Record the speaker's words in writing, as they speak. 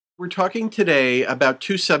We're talking today about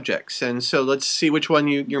two subjects, and so let's see which one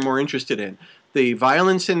you're more interested in. The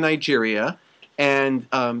violence in Nigeria and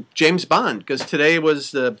James Bond, because today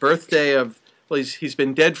was the birthday of, well, he's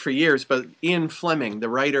been dead for years, but Ian Fleming, the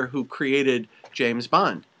writer who created James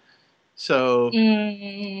Bond. So,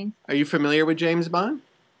 are you familiar with James Bond?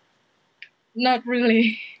 Not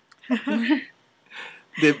really.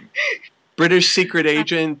 The British secret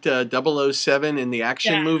agent 007 in the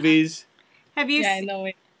action movies? Have you I know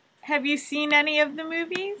it. Have you seen any of the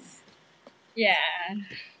movies? Yeah.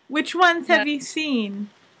 Which ones have you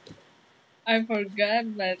seen? I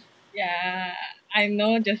forgot, but yeah, I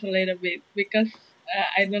know just a little bit because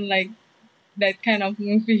I don't like that kind of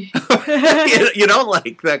movie. You don't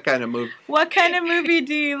like that kind of movie. What kind of movie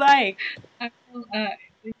do you like?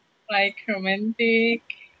 Like romantic.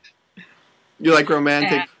 You like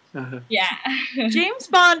romantic? Yeah. James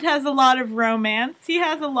Bond has a lot of romance. He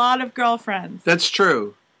has a lot of girlfriends. That's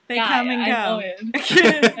true. They come and go. I know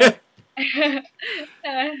it.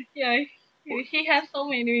 Yeah, he has so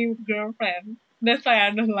many girlfriends. That's why I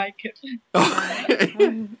don't like it.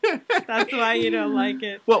 That's why you don't like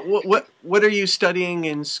it. What are you studying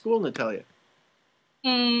in school, Natalia?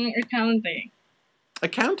 Accounting.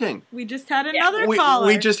 Accounting. We just had another caller.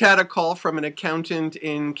 We just had a call from an accountant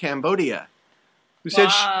in Cambodia who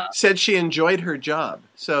said she enjoyed her job.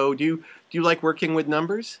 So do you like working with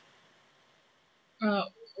numbers?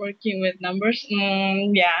 Working with numbers,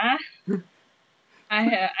 yeah.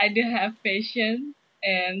 I do have patience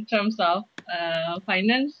in terms of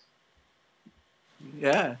finance.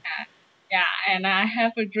 Yeah. Yeah, and I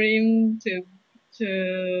have a dream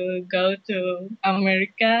to go to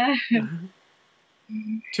America.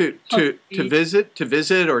 To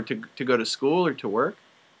visit or to go to school or to work?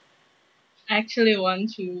 I actually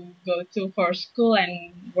want to go for school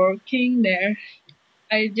and working there.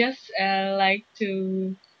 I just like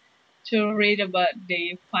to read about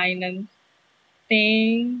the finance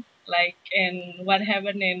thing, like and what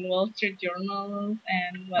happened in Wall Street Journal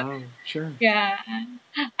and what. Oh, sure. Yeah,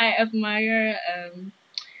 I admire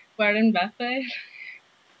Warren Buffett.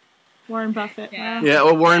 Warren Buffett. Yeah. Yeah.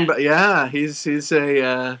 Well, Warren. Yeah, he's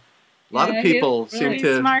a lot of people seem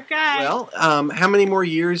to. Smart guy. Well, how many more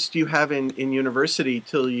years do you have in university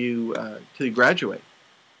till you graduate?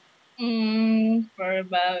 For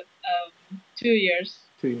about 2 years.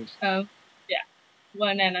 2 years. Yeah,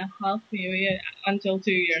 1.5 years until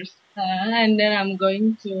 2 years, and then I'm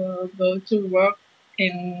going to go to work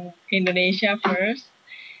in Indonesia first,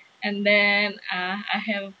 and then I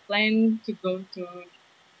have a plan to go to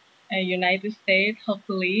United States.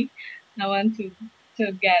 Hopefully, I want to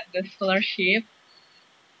get the scholarship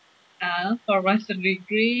for master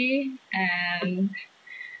degree, and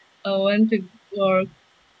I want to work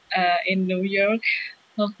in New York.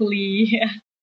 Hopefully,